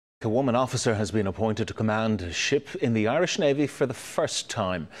A woman officer has been appointed to command a ship in the Irish Navy for the first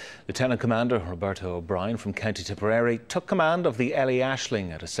time. Lieutenant Commander Roberta O'Brien from County Tipperary took command of the Ellie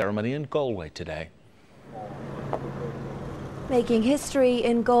Ashling at a ceremony in Galway today. Making history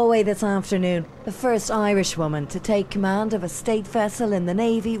in Galway this afternoon, the first Irish woman to take command of a state vessel in the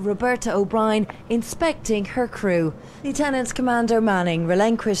Navy, Roberta O'Brien, inspecting her crew. Lieutenant Commander Manning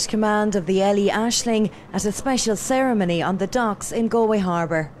relinquished command of the Ellie Ashling at a special ceremony on the docks in Galway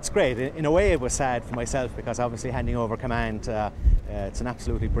Harbour. It's great. In a way it was sad for myself because obviously handing over command, it's an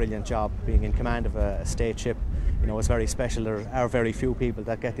absolutely brilliant job. Being in command of a state ship, you know, it's very special. There are very few people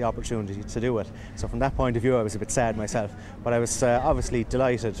that get the opportunity to do it. So from that point of view I was a bit sad myself, but I was obviously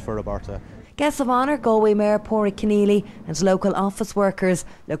delighted for Roberta. Guests of honour, Galway Mayor Pádraig Keneally and local office workers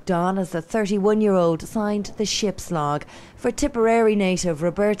looked on as the 31-year-old signed the ship's log. For Tipperary native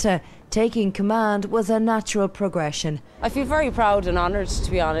Roberta, taking command was a natural progression. I feel very proud and honoured, to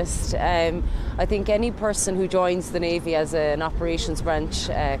be honest. I think any person who joins the Navy as an operations branch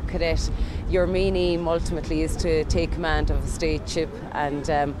cadet, your main aim ultimately is to take command of a state ship, and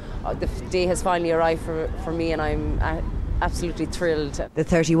the day has finally arrived for me, and I'm absolutely thrilled. The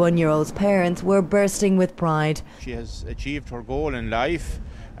 31-year-old's parents were bursting with pride. She has achieved her goal in life,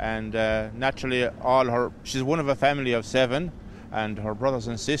 and naturally she's one of a family of 7, and her brothers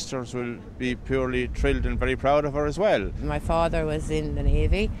and sisters will be purely thrilled and very proud of her as well. My father was in the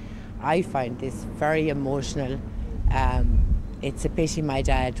Navy. I find this very emotional. It's a pity my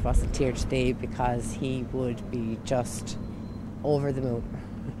dad wasn't here today because he would be just over the moon.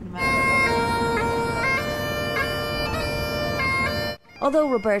 Although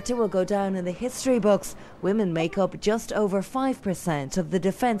Roberta will go down in the history books, women make up just over 5% of the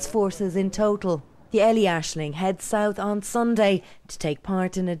Defence Forces in total. The Ellie Ashling heads south on Sunday to take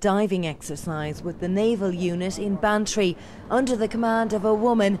part in a diving exercise with the naval unit in Bantry under the command of a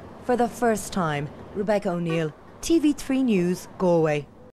woman for the first time. Rebecca O'Neill, TV3 News, Galway.